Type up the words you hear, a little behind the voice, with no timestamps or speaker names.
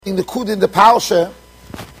In the Kud in the Parsha,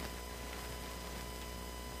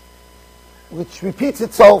 which repeats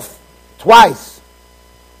itself twice.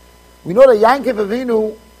 We know that Yankov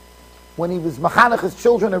Avinu, when he was machanech his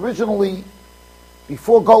children originally,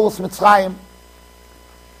 before Golus Mitzrayim,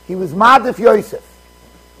 he was Madif Yosef.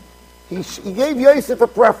 He gave Yosef a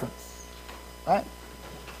preference. Right?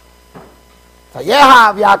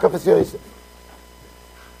 Vayechi Yaakov es Yosef.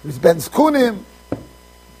 He was Ben Zkunim.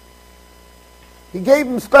 He gave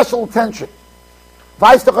him special attention.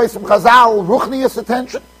 Vaystachos from Chazal, Ruchnius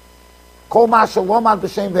attention. Kol ma shalom ad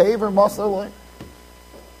b'shem ve'ever mosar.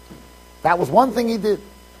 That was one thing he did.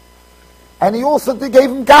 And he also gave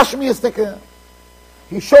him Gashmiistika.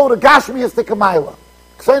 He showed a Gashmiistika Maila.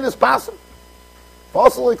 K'seinis pasim.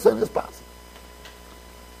 Also K'seinis pasim.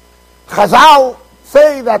 Chazal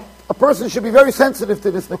say that a person should be very sensitive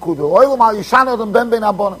to this nekuda. Oilam al yishanodem ben ben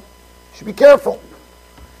abonim. Should be careful.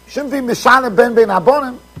 You shouldn't be mishana ben ben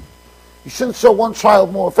abonim. You shouldn't show one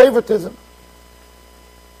child more favoritism.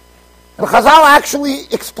 And Chazal actually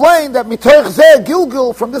explained that mitoich zeh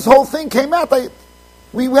Gilgul, from this whole thing came out that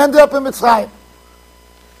we ended up in Mitzrayim.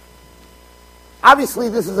 Obviously,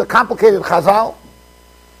 this is a complicated Chazal.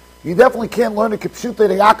 You definitely can't learn a kipshute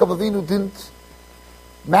that Yaakov Avinu didn't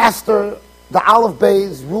master the Aleph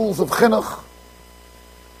Bey's rules of chinuch.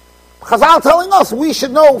 Chazal telling us we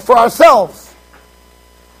should know for ourselves.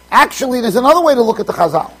 Actually, there's another way to look at the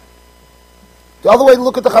Chazal. The other way to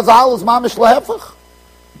look at the Chazal is mamish lahefach.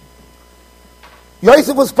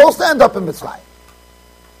 Yosef was supposed to end up in Mitzrayim.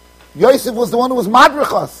 Yosef was the one who was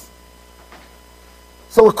madrich us.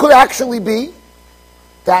 So it could actually be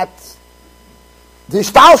that the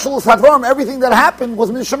ishtalshalus hadvarim, everything that happened,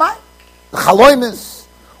 was min Shemayim. The chaloimis,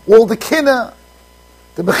 all the kinna,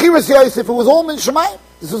 the mechiras Yosef, it was all min Shemayim.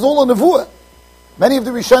 This is all a nevuah. Many of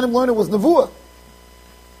the Rishonim learned it was nevuah.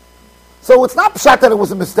 So it's not pshat that it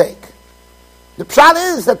was a mistake. The pshat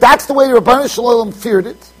is that that's the way the Rabbi Shalom feared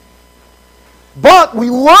it. But we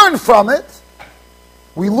learn from it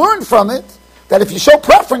that if you show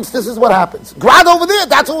preference, this is what happens. Grad over there,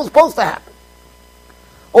 that's what was supposed to happen.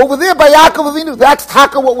 Over there by Yaakov Avinu, that's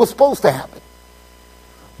taka what was supposed to happen.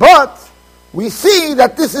 But we see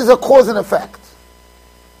that this is a cause and effect.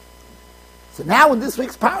 So now in this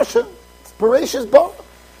week's Parsha, it's Bereishis bar.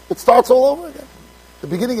 It starts all over again. The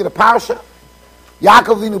beginning of the Parsha,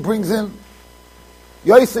 Yaakov Avinu brings in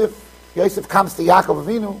Yosef. Yosef comes to Yaakov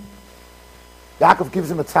Avinu. Yaakov gives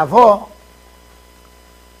him a tzavah.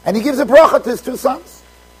 And he gives a bracha to his two sons,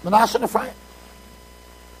 Menashe and Ephraim.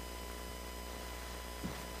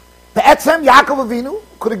 Be'etzem, Yaakov Avinu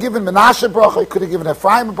could have given Menashe a bracha, he could have given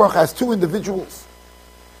Ephraim a bracha as two individuals.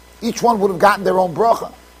 Each one would have gotten their own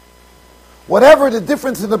bracha. Whatever the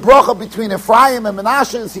difference in the bracha between Ephraim and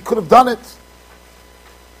Menashe is, he could have done it.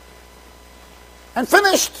 And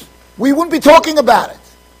finished. We wouldn't be talking about it.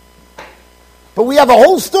 But we have a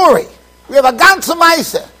whole story. We have a ganze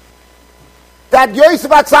Maaseh that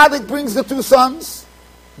Yosef HaTzadik brings the two sons.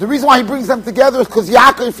 The reason why he brings them together is because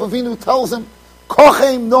Yaakov Avinu tells him,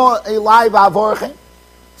 Kochem no elai v'avorchem.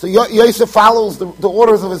 So Yosef follows the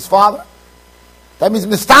orders of his father. That means,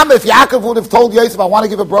 Mistama, if Yaakov would have told Yosef, I want to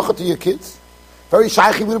give a bracha to your kids, very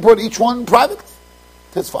shaykh, he would have brought each one in private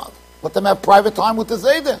to his father. Let them have private time with the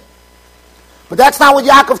Zaydah. But that's not what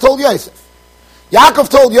Yaakov told Yosef. Yaakov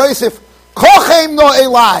told Yosef, Kochem no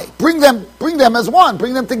elai. Bring them as one.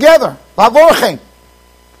 Bring them together. V'avorchem.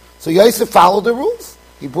 So Yosef followed the rules.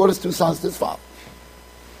 He brought his two sons to his father.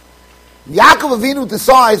 Yaakov Avinu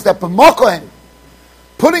decides that b'mokohen,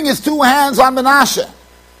 putting his two hands on Menashe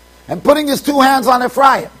and putting his two hands on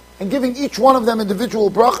Ephraim and giving each one of them individual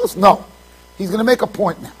brachas, no. He's going to make a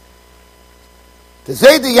point now. To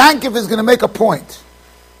say the Yankov is going to make a point.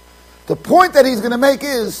 The point that he's going to make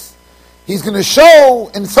is, he's going to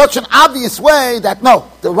show in such an obvious way that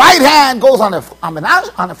no, the right hand goes on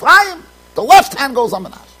Ephraim, the left hand goes on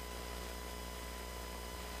Menashe.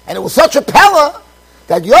 And it was such a pella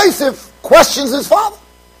that Yosef questions his father.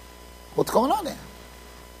 What's going on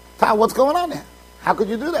there? What's going on there? How could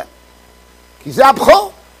you do that? Kizah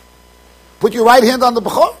b'chor. Put your right hand on the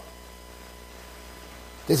b'chor.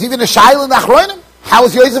 There's even a shayla in the achronim. How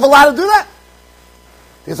is Yosef allowed to do that?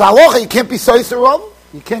 There's halacha, you can't be soiser of.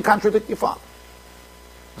 You can't contradict your father.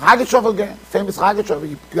 Ragatshov again, famous Ragatshov.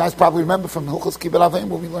 You guys probably remember from Hilchos Kibbutz Avim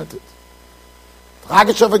when we learned it.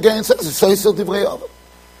 Ragatshov again says, soiser divrei over.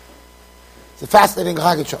 It's a fascinating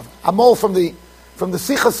Ragatshov. I'm all from the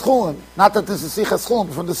Sichas Chulin. Not that this is Sichas Chulin,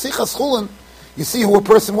 but from the Sichas Chulin, you see who a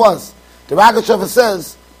person was. The Ragatshov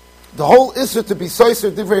says, the whole issue to be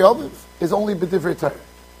soiser divrei over is only b'divrei Torah.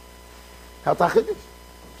 How tachidish?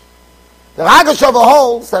 The Ragashava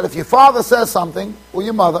holds that if your father says something, or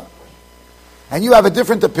your mother, and you have a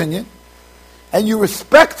different opinion, and you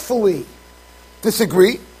respectfully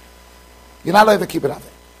disagree, you're not allowed to keep it up.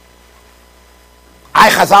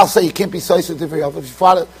 Chazal say you can't be so different. If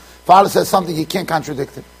your father says something, you can't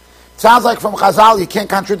contradict it. It sounds like from Chazal you can't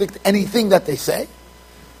contradict anything that they say.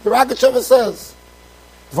 The Ragashava says,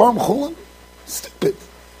 Dvarim Chulim, stupid.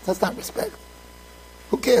 That's not respect.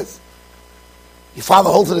 Who cares? Your father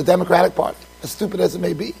holds to the Democratic Party, as stupid as it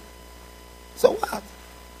may be. So what?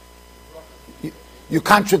 You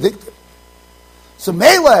contradict it. So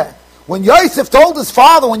Mele, when Yosef told his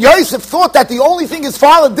father, when Yosef thought that the only thing his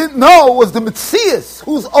father didn't know was the Metzias,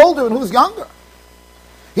 who's older and who's younger.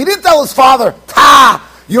 He didn't tell his father,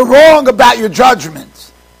 you're wrong about your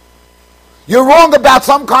judgment. You're wrong about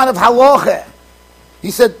some kind of halacha.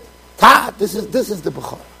 He said, this is the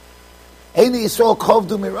Bechor. Eini Yisrael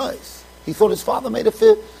kovdu mirais. He thought his father made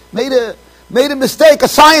a mistake, a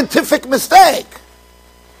scientific mistake.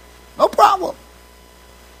 No problem.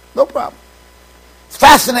 No problem. It's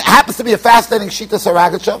fascinating. It happens to be a fascinating Shita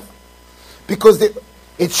Saragachev because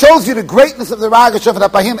it shows you the greatness of the Ragachev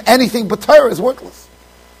that by him anything but Torah is worthless.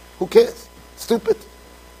 Who cares? Stupid.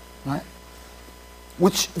 Right?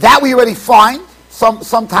 Which, that we already find.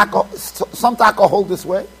 Some taka hold this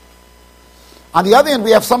way. On the other hand,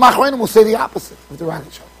 we have some Achronim who say the opposite of the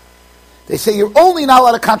Ragachev. They say you're only not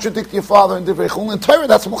allowed to contradict your father in Divrei Chulin. In Torah,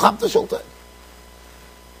 that's Muchamta Shultei.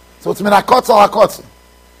 So it's Minakotz al Hakotzi.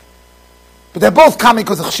 But they're both coming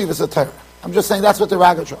because of Yeshivas of Torah. I'm just saying that's what the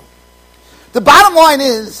Ragachev. The bottom line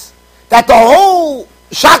is that the whole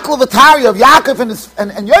Shakla V'Tari of Yaakov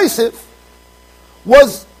and Yosef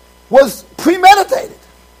was premeditated.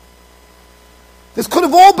 This could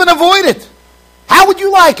have all been avoided. How would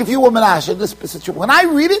you like if you were Menashe in this situation? When I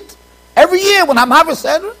read it, every year when I'm Haver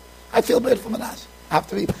Seder, I feel bad for Menashe. I have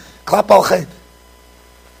to be Klap al Chet.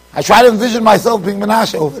 I try to envision myself being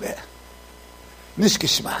Menashe over there. Nish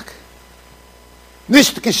Geschmack.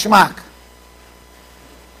 Nish Geschmack.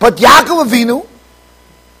 But Yaakov Avinu,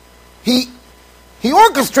 he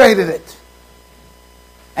orchestrated it.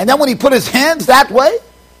 And then when he put his hands that way,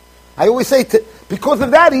 I always say, because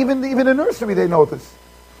of that, even the nursery, they know this.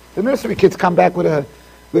 The nursery kids come back with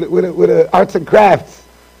a arts and crafts.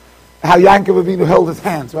 How Yaakov Avinu held his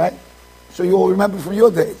hands, right? So you all remember from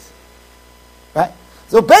your days, right?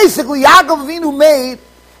 So basically, Yaakov Avinu made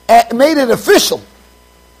it official.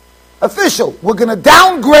 Official. We're going to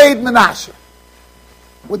downgrade Menashe.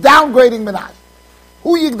 We're downgrading Menashe.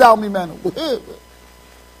 Who yigdal mimenu?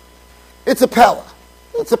 It's a pella.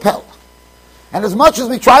 It's a pella. And as much as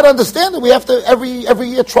we try to understand it, we have to every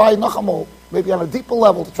year try nachamol, maybe on a deeper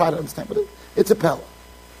level to try to understand. But it's a pella.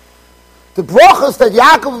 The brachas that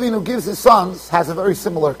Yaakov Avinu gives his sons has a very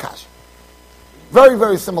similar kasha. Very,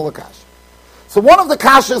 very similar kasha. So one of the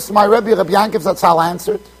kashas my Rabbi Yankov Zatzal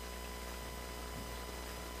answered.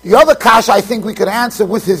 The other kasha I think we could answer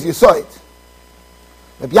with his yisoid.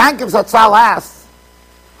 Rabbi Yankov Zatzal asked,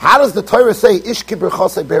 how does the Torah say, Ishki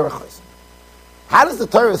berchosei berachos? How does the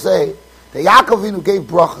Torah say that Yaakov Avinu gave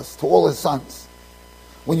brachas to all his sons?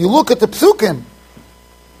 When you look at the psukim,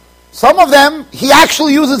 some of them, he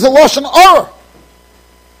actually uses the Lashon Or.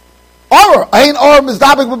 Or, Ein Or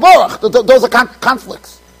Mizdabek B'Borach. Those are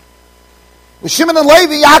conflicts. With Shimon and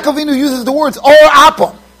Levi, Yaakov Avinu uses the words Or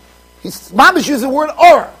Apon. He's Mamish uses the word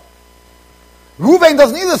Or. Reuven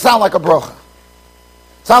doesn't either sound like a bracha.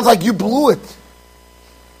 Sounds like you blew it.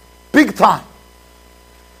 Big time.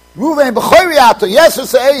 Reuven, B'choyri Ato, Yeser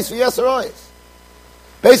Se'eis, Yeser Ois.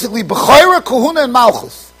 Basically, B'choyra, Kuhuna, and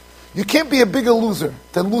Malchus. You can't be a bigger loser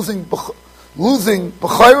than losing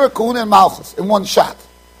B'choyra, Kuhuna, and Malchus in one shot.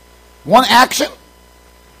 One action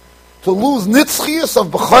to lose Nitzchias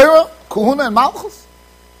of B'choyra, Kuhuna, and Malchus.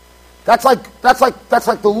 That's like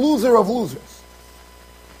the loser of losers.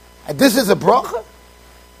 And this is a bracha.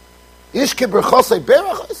 Ishke berchosei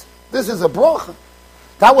berachos. This is a bracha.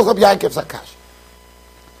 That was Rabbi Yankov's kasha.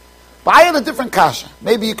 But I had a different kasha.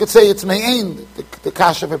 Maybe you could say it's me'ain, the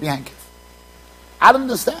kasha of Rabbi Yankov. I don't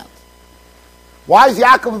understand. Why is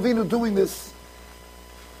Yaakov Avinu doing this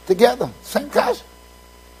together? Same kasha.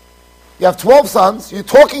 You have 12 sons. You're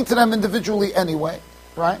talking to them individually anyway,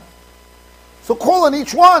 right? So call on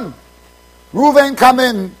each one. Reuven come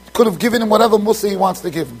in, could have given him whatever Monsey he wants to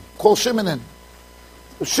give him. Call Shimon in.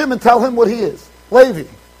 So Shimon tell him what he is. Levi.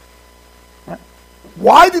 Right?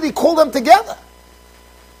 Why did he call them together?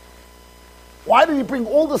 Why did he bring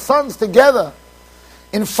all the sons together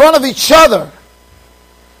in front of each other?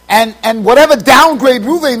 And whatever downgrade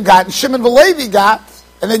Reuven got and Shimon and Levi got,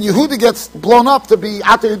 and then Yehuda gets blown up to be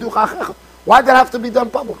Ata Yeduch Achecha. Why did that have to be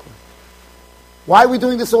done publicly? Why are we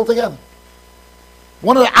doing this all together?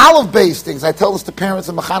 One of the olive-based things, I tell this to parents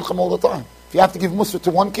in Mechanchim all the time. If you have to give Musar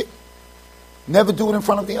to one kid, never do it in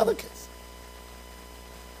front of the other kids.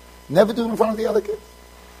 Never do it in front of the other kids.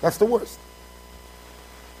 That's the worst.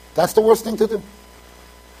 That's the worst thing to do.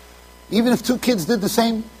 Even if two kids did the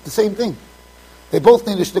same thing, they both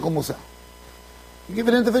need a shtickle Musar. You give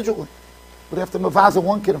it individually. But you have to mavaza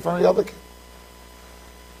one kid in front of the other kid.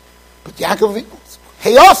 But Yaakov,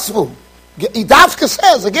 Heyosvu, Idavka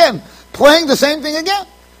says, again, playing the same thing again.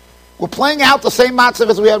 We're playing out the same matzav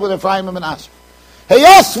as we had with Ephraim and Menashe.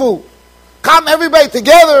 Heyosvu, come everybody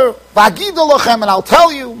together, Vagidu lochem, and I'll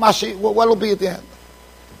tell you what will be at the end.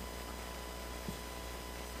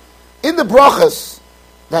 In the brachas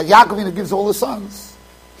that Yaakov gives all his sons,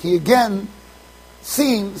 he again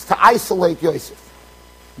seems to isolate Yosef.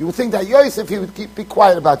 You would think that Yosef, he would be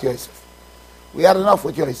quiet about Yosef. We had enough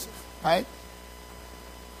with Yosef, right?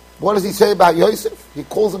 What does he say about Yosef? He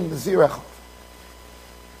calls him the Zirachov.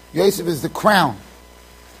 Yosef is the crown.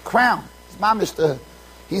 Crown. It's mamish,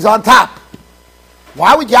 he's on top.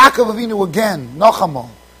 Why would Yaakov Avinu again, Nochamo?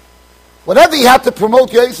 Whatever he had to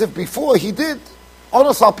promote Yosef before, he did.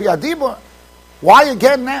 Onos al pi adibur. Why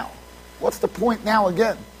again now? What's the point now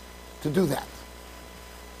again to do that?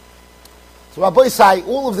 So Rabbi say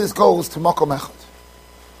all of this goes to Makom Echad,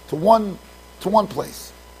 to one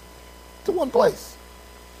place,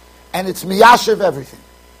 and it's miyashiv everything.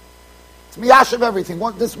 It's miyashiv everything.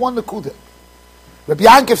 This one nekuda. Rabbi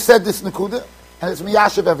Yankov said this nekuda, and it's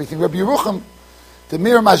miyashiv everything. Rabbi Yerucham, the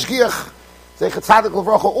Mir Mashgiach, Zeichat Tzadik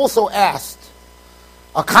L'Vracha, also asked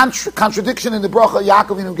a contradiction in the bracha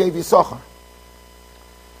Yaakov Avinu gave Yisachar.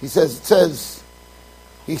 He says,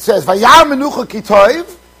 Vayar menucha ki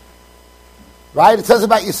toiv. Right? It says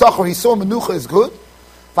about Yisachar, he saw menucha is good.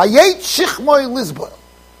 Vayechi shichmoy lizbol.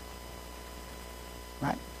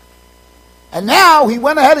 Right? And now he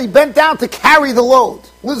went ahead, he bent down to carry the load.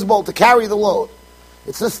 Lizbol, to carry the load.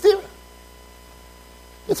 It's a stira.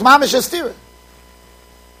 It's mamish a stira.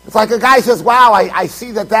 It's like a guy says, wow, I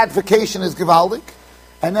see that vacation is gewaldik.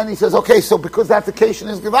 And then he says, okay, so because that vacation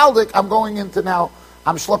is gewaldik, I'm going into now,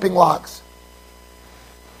 I'm schlepping logs.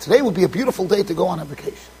 Today would be a beautiful day to go on a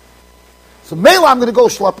vacation. So Mela, I'm going to go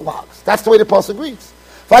schlep logs. That's the way the pasuk reads.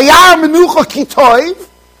 Vayar menucha ki toiv.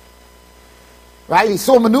 Right? He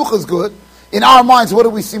saw menucha is good. In our minds, what do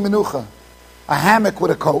we see menucha? A hammock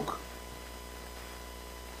with a coke.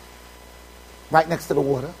 Right next to the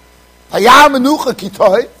water. Vayar menucha ki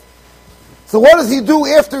toiv. So what does he do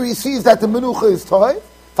after he sees that the menucha is toiv?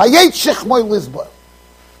 Vayechi shichmoy lizbol.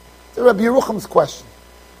 It's Rabbi Yerucham's question.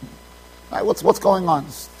 Right? What's going on?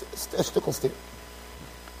 Shtickle steer.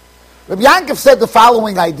 Rabbi Yankov said the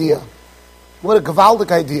following idea. What a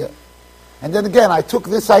gavaldic idea. And then again, I took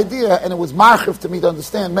this idea and it was marchiv to me to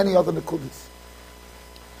understand many other nekudis.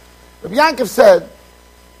 Rabbi Yankov said,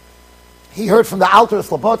 he heard from the Alter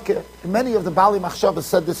Slobodka, and many of the Bali Machshavas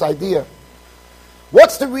said this idea.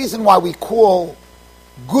 What's the reason why we call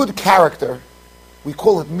good character, we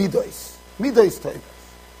call it midos? Midos teivos.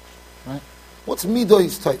 Right? What's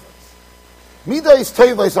midos teivos? Midos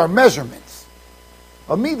teivos are measurements.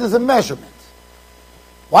 A midah is a measurement.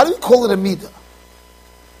 Why do we call it a midah?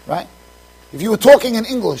 Right? If you were talking in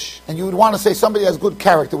English and you would want to say somebody has good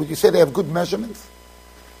character, would you say they have good measurements?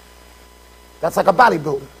 That's like a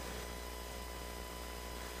bodybuilder.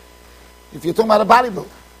 If you're talking about a bodybuilder,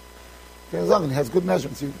 he has good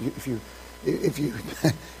measurements.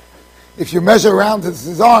 If you measure around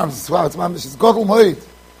his arms, wow, it's godel moed,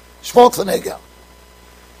 Schwarzenegger.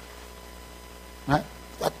 Right?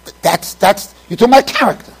 That's you're talking about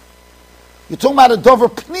character. You're talking about a dover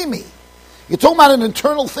pnimi. You're talking about an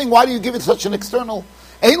internal thing. Why do you give it such an external?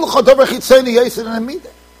 Why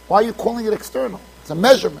are you calling it external? It's a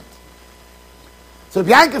measurement. So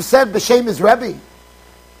Yankov said, B'Shem is Rebbe,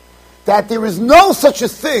 that there is no such a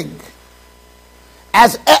thing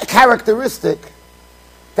as a characteristic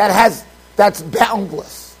that's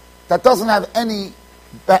boundless, that doesn't have any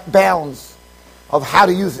bounds of how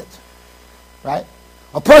to use it. Right?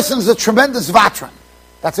 A person is a tremendous vatran.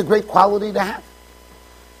 That's a great quality to have.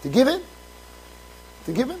 To give in.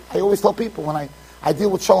 I always tell people when I deal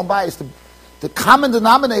with shalom bayis, the common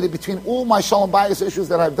denominator between all my shalom bayis issues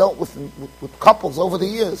that I've dealt with couples over the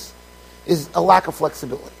years is a lack of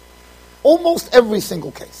flexibility. Almost every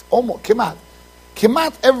single case.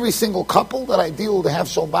 Kimat every single couple that I deal with to have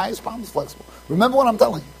shalom bayis problems flexible. Remember what I'm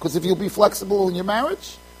telling you, because if you'll be flexible in your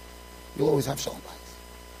marriage, you'll always have shalom bayis.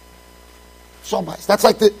 Shalom bayis.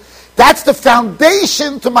 That's the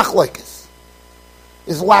foundation to machlokes,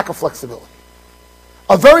 is lack of flexibility.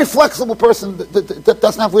 A very flexible person that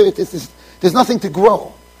doesn't have, there's nothing to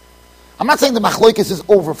grow. I'm not saying the machlokes is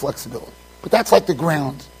over flexibility. But that's like the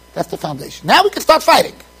ground. That's the foundation. Now we can start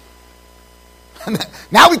fighting.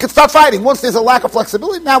 Now we can start fighting. Once there's a lack of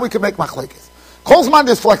flexibility, now we can make machlekes. Kolzman,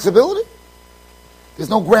 there's flexibility. There's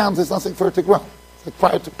no ground. There's nothing for it to grow. It's like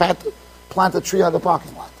prior to plant a tree on the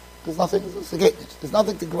parking lot. There's nothing. There's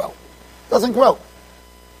nothing to grow. It doesn't grow.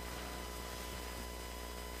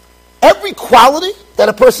 Every quality that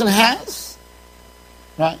a person has,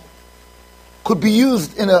 right, could be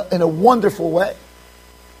used in a wonderful way,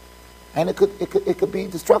 and it could be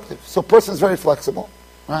destructive. So a person is very flexible,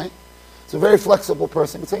 right? It's a very flexible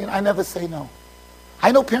person. Saying, I never say no.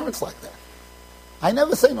 I know parents like that. I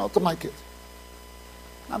never say no to my kids.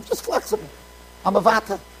 I'm just flexible. I'm a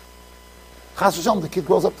vata. Chas v'shalom, the kid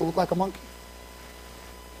grows up to look like a monkey.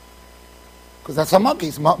 Because that's how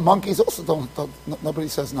monkeys. Monkeys also don't. Nobody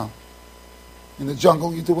says no. In the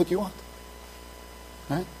jungle, you do what you want.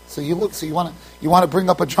 Right? So you look. So you want to bring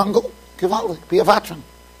up a jungle. Gewaldig. Be a vatran.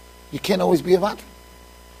 You can't always be a vatran.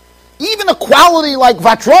 Even a quality like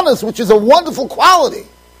vatronis, which is a wonderful quality.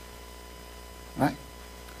 Right?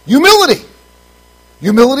 Humility.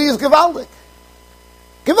 Humility is gewaldig.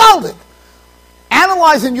 Gewaldig.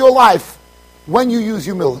 Analyze in your life when you use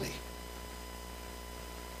humility.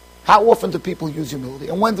 How often do people use humility?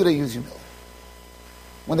 And when do they use humility?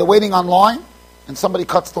 When they're waiting online and somebody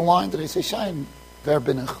cuts the line, do they say, Shayin, ver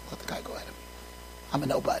bin ich, let the guy go ahead of me. I'm a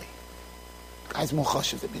nobody. The guy's more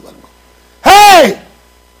chashuv than me, let him go. Hey!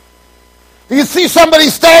 Do you see somebody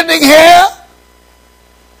standing here?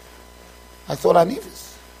 I thought I needed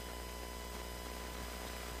this.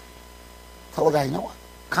 Tell the guy, you know what?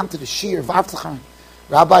 Come to the Shiur, Vavtachan.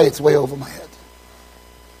 Rabbi, it's way over my head.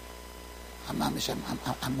 I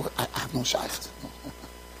have no shaykh.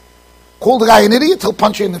 Call the guy an idiot, he'll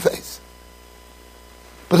punch you in the face.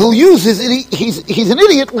 But he'll use his idiot, he's an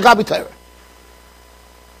idiot l'gabi Torah.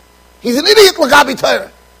 He's an idiot l'gabi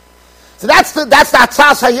Torah. So that's the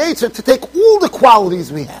atzas hayetzer, to take all the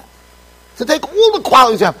qualities we have. To take all the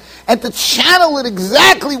qualities we have and to channel it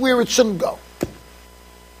exactly where it shouldn't go.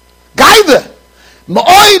 Gaiva.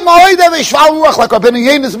 Like Rabbi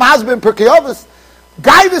Yehuda's Masber in Pirkei Avos.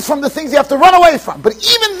 Gaiva is from the things you have to run away from. But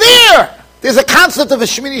even there's a concept of a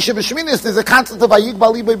shmini shebeshminis. There's a concept of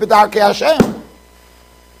ayigba libay b'darkei Hashem.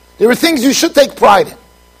 There are things you should take pride in.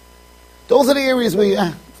 Those are the areas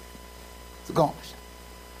where it's going.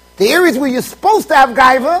 The areas where you're supposed to have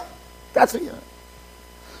gaiva, that's what you have.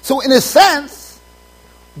 So in a sense,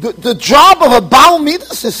 the job of a Baal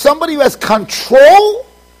Midas is somebody who has control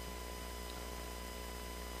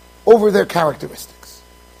over their characteristics.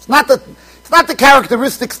 It's not the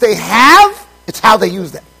characteristics they have, it's how they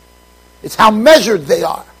use them. It's how measured they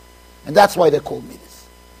are. And that's why they're called midas.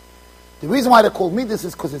 The reason why they're called midas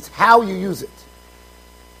is because it's how you use it.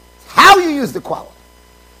 It's how you use the quality.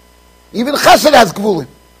 Even chesed has gvulim.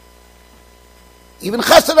 Even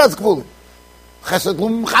chesed has gvulim. Chesed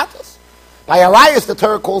lumim chatas. By arayas, the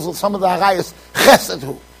Torah calls some of the arayas chesed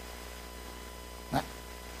hu.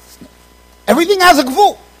 Everything has a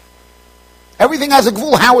gvul. Everything has a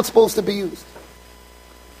gvul, how it's supposed to be used.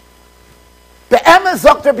 Be'emes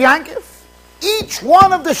Dr. Biankiv, each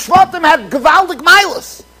one of the Shvatim had gewaldig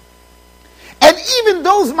milas. And even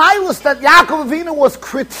those milas that Yaakov Avinu was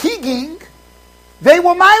critiquing, they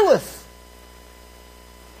were milas.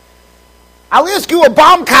 I'll ask you a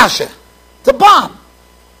bomb kasha. It's a bomb.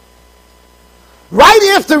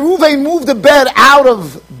 Right after Reuven moved the bed out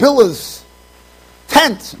of Bilhah's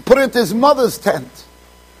tent, put it into his mother's tent,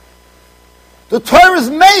 the Torah is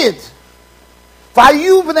made.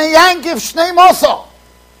 Vayu b'nei Yankiv shnei moso.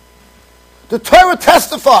 The Torah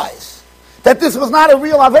testifies that this was not a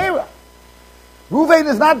real Aveira. Reuven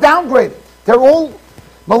is not downgraded. They're all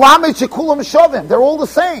Malamed Shekulam Shovim. They're all the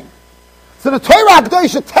same. So the Torah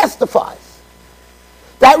Akdosha testifies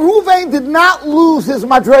that Reuven did not lose his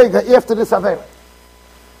Madrega after this Aveira.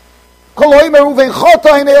 Koloim Reuven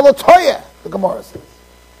Choto in Elotoya, the Gemara says.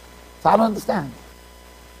 So I don't understand.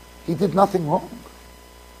 He did nothing wrong.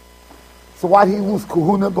 So why did he lose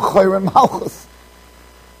Kuhuna, B'chayr, and Malchus?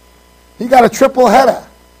 He got a triple header.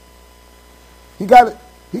 He got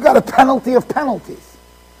a penalty of penalties.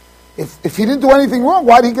 If he didn't do anything wrong,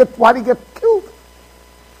 why did he get killed?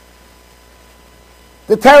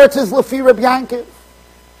 The Teretz is Lefi Reb Yankiv.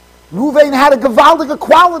 Reuven had a gewaldige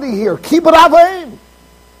quality here. Kibbut Avim.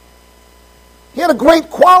 He had a great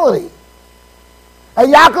quality.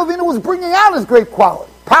 And Yaakov Avinu was bringing out his great quality.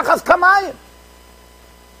 Pachas Kamayim.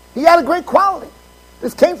 He had a great quality.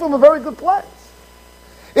 This came from a very good place.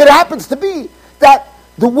 It happens to be that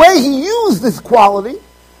the way he used this quality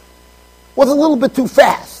was a little bit too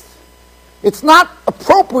fast. It's not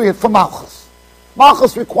appropriate for Malchus.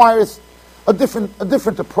 Malchus requires a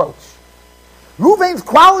different approach. Reuven's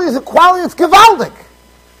quality is a quality that's gewaldig.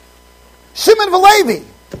 Shimon v'Levi.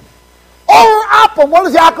 Or Apam. What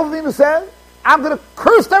does Yaakov Avinu say? I'm going to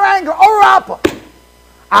curse their anger. Or Apam.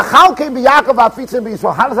 Achal came be Yaakov afitzim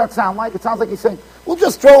b'Yisrael. How does that sound like? It sounds like he's saying, we'll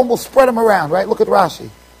just throw them, we'll spread them around, right? Look at Rashi.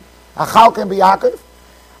 Achal came be Yaakov.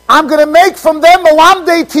 I'm going to make from them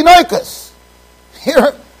malamdei tinoikas.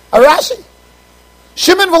 Here, a Rashi.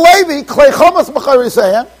 Shimon v'Levi, klei chomas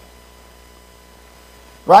b'charisehem.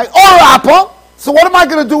 Right? Or Apam. So what am I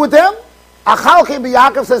going to do with them? Achal came be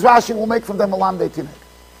Yaakov, says Rashi, we'll make from them malamdei tinoikas.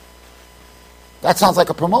 That sounds like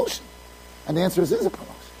a promotion. And the answer is a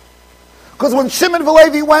promotion. Because when Shimon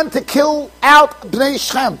v'Levi went to kill out Bnei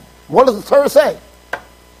Shechem, what does the Torah say?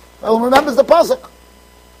 Well, remembers the pasuk.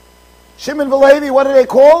 Shimon v'Levi, what are they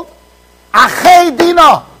called? Achei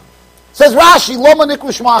Dina. Says Rashi, Loma Nikru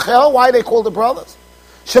Shmachel. Why are they called the brothers?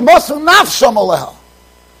 Shemosu Nafsham Aleha.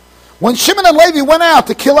 When Shimon and Levi went out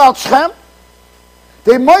to kill out Shechem,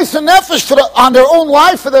 they moistened nefesh on their own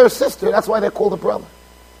life for their sister. That's why they're called a brother.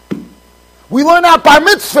 We learn out bar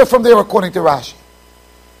mitzvah from there, according to Rashi.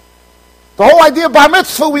 The whole idea of bar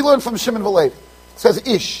mitzvah we learned from Shimon v'Levi. It says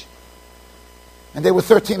Ish. And they were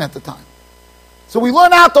 13 at the time. So we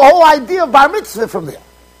learn out the whole idea of bar mitzvah from there.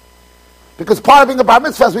 Because part of being a bar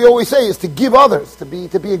mitzvah, as we always say, is to give others, to be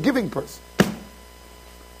a giving person.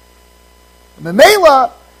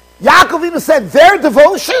 Memela, Yaakov even said their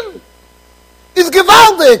devotion is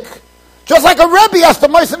gewaldik. Just like a Rebbe has to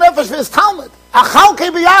moisten nefesh for his Talmud. Achal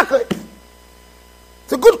ke b'Yaakov.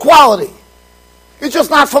 It's a good quality. It's just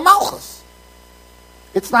not for Malchus.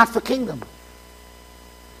 It's not for kingdom.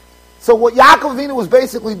 So what Yaakov Avinu was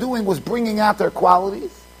basically doing was bringing out their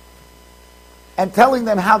qualities and telling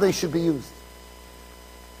them how they should be used.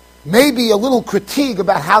 Maybe a little critique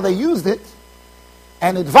about how they used it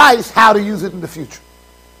and advice how to use it in the future.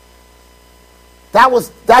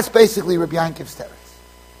 That's basically Rabbi Yankov's teretz.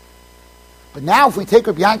 But now if we take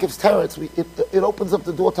Rabbi Yankov's teretz, it opens up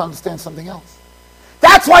the door to understand something else.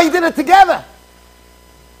 That's why he did it together.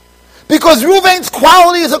 Because Reuven's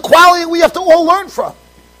quality is a quality we have to all learn from.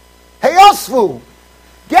 Hey, Osfu,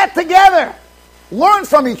 get together. Learn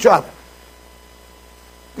from each other.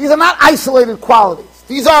 These are not isolated qualities.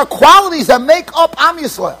 These are qualities that make up Am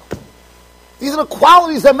Yisrael. These are the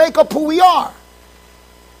qualities that make up who we are.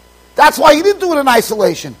 That's why he didn't do it in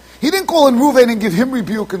isolation. He didn't call in Reuven and give him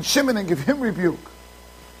rebuke and Shimon and give him rebuke.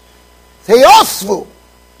 Say, Osfu,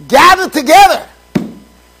 gather together.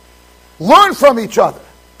 Learn from each other.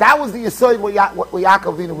 That was the yesod what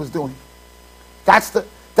Yaakov Avinu was doing. That's the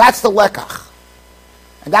lekach.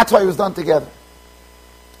 And that's why it was done together.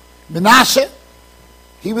 Menashe,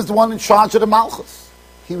 he was the one in charge of the Malchus.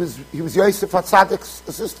 He was Yosef HaTzadik's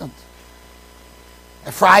assistant.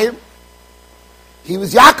 Ephraim, he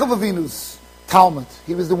was Yaakov Avinu's Talmud.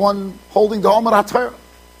 He was the one holding the Omer HaTorah.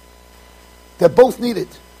 They're both needed.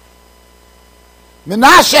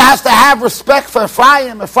 Menashe has to have respect for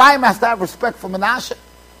Ephraim. Ephraim has to have respect for Menashe.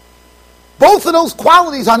 Both of those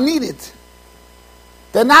qualities are needed.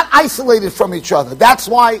 They're not isolated from each other. That's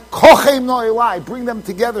why Kochem No'elai, bring them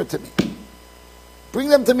together to me. Bring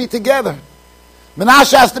them to me together.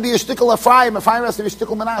 Menashe has to be a shtickle Ephraim. Ephraim has to be a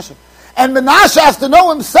shtickle Menashe. And Menashe has to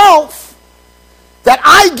know himself that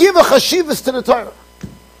I give a chashivas to the Torah.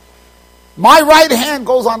 My right hand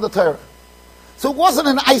goes on the Torah. So it wasn't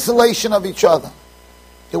an isolation of each other.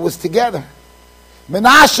 It was together.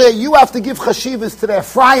 Menashe, you have to give chashivas to the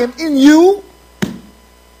Ephraim in you.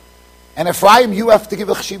 And Ephraim, you have to give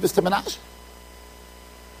a chashivas to Menashe.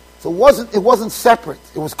 So it wasn't separate.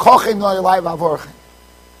 It was kochem no'elai v'avorchem.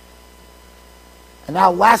 And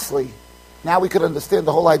now lastly, now we could understand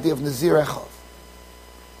the whole idea of Nazir Echov,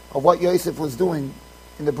 of what Yosef was doing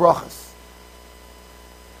in the brachas.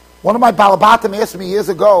 One of my balabatim asked me years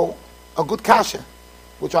ago a good kasha,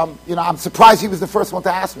 which I'm surprised he was the first one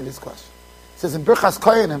to ask me this question. It says in Birchas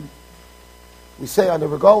Koyanim, we say on the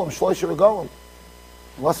Regolim, Shloisha Regolim,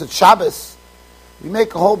 unless it's Shabbos, we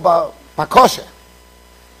make a whole bakosha,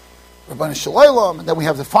 Rabbanu Shalom, and then we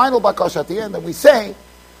have the final bakosha at the end, and we say,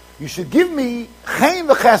 you should give me chen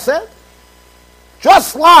v'chesed,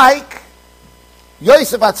 just like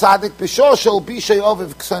Yosef HaTzadik, b'shor shel b'shei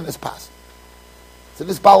oviv k'sonis pas. So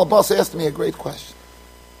this balabas asked me a great question.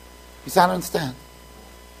 He said, I don't understand.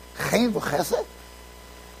 Chen v'chesed?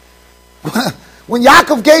 When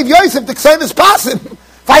Yaakov gave Yosef the k'sonis pasim,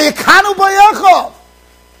 vayekanu b'Yaakov.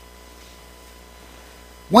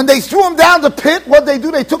 When they threw him down the pit, what they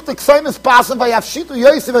do? They took the k'sonis pasim, vayafshitu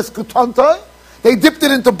Yosef es kutontoi. They dipped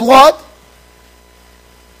it into blood.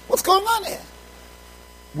 What's going on here?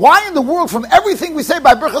 Why in the world, from everything we say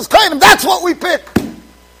by Birchas Koyanim, that's what we pick?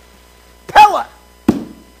 Pella.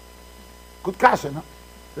 Good kasha, no?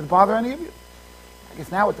 Did it bother any of you? I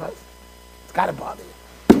guess now it does. It's got to bother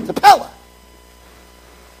you. It's a pella.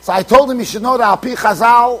 So I told him you should know that Al Pi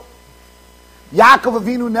Chazal, Yaakov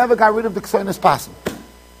Avinu never got rid of the Ksoinis Pasim.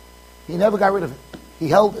 He never got rid of it. He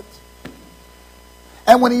held it.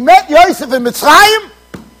 And when he met Yosef in Mitzrayim,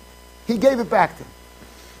 he gave it back to him.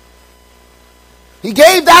 He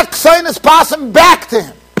gave that Ksoinis Pasim back to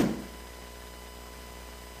him.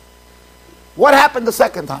 What happened the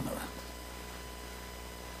second time around?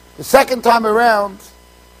 The second time around,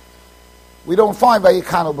 we don't find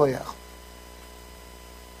Vayikanu Boyach.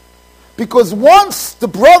 Because once the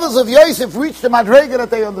brothers of Yosef reached the Madrega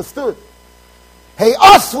that they understood, Hey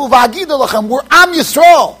Asvu V'Agidu Lachem, we're Am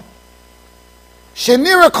Yisrael.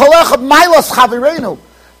 Shenira Kolechad Mailas Chavirenu.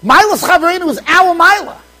 Mailas Chavirenu is our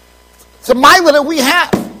Maila. It's a Maila that we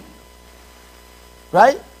have.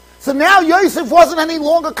 Right? So now Yosef wasn't any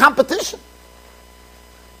longer competition.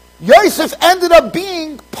 Yosef ended up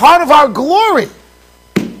being part of our glory.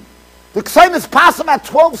 The Ksoinis Pasim had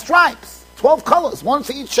 12 stripes, 12 colors, one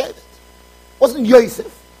for each shade. It wasn't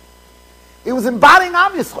Yosef. It was embodying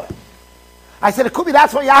Am Yisrael. I said it could be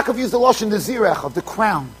that's why Yaakov used the Lashon Nezirech of the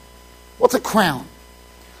crown. What's a crown?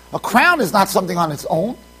 A crown is not something on its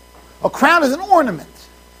own. A crown is an ornament.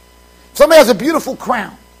 If somebody has a beautiful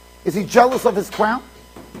crown, is he jealous of his crown?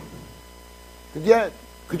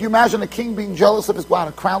 Could you imagine a king being jealous of his crown?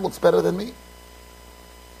 A crown looks better than me.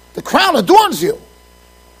 The crown adorns you.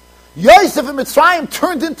 Yosef in Mitzrayim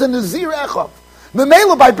turned into Nazir Echav.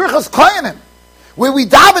 Memela by Birchas Koyanim, where we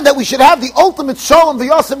daven that we should have the ultimate shalom, the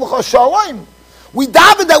Yosef L'cha Shalom. We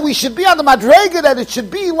daven that we should be on the Madrega, that it should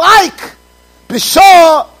be like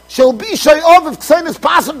B'shah shall be Shayov of Ksoinis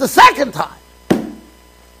Pasim the second time.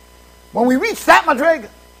 When we reach that Madrega.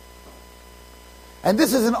 And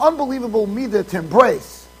this is an unbelievable midah to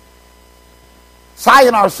embrace. Sai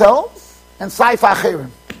in ourselves and sai fa'acherim.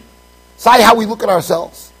 Sai how we look at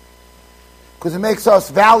ourselves. Because it makes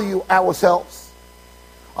us value ourselves.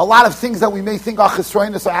 A lot of things that we may think are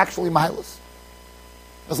chesroinus are actually milas.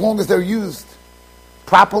 As long as they're used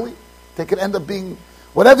properly, they could end up being,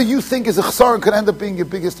 whatever you think is a chesron could end up being your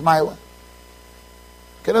biggest mila.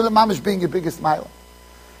 Could end up mamish being your biggest mila.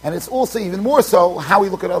 And it's also even more so how we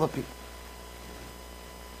look at other people.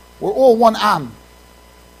 We're all one am.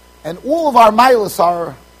 And all of our milas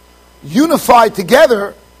are unified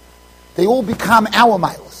together. They all become our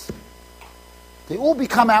milas. They all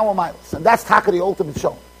become our milas. And that's taka the ultimate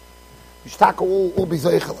show. Mishtaka all be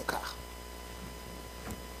zeichel.